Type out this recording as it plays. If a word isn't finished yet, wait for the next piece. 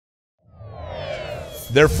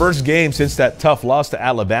Their first game since that tough loss to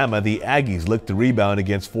Alabama, the Aggies looked to rebound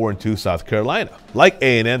against 4-2 South Carolina. Like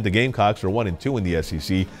A&M, the Gamecocks are 1-2 in the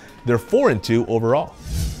SEC. They're 4-2 overall.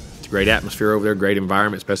 It's a great atmosphere over there, great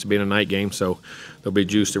environment, especially being a night game, so they'll be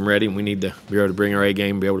juiced and ready, and we need to be able to bring our A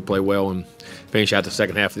game, be able to play well, and finish out the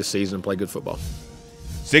second half of this season and play good football.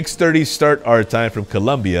 6:30 start our time from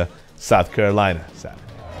Columbia, South Carolina.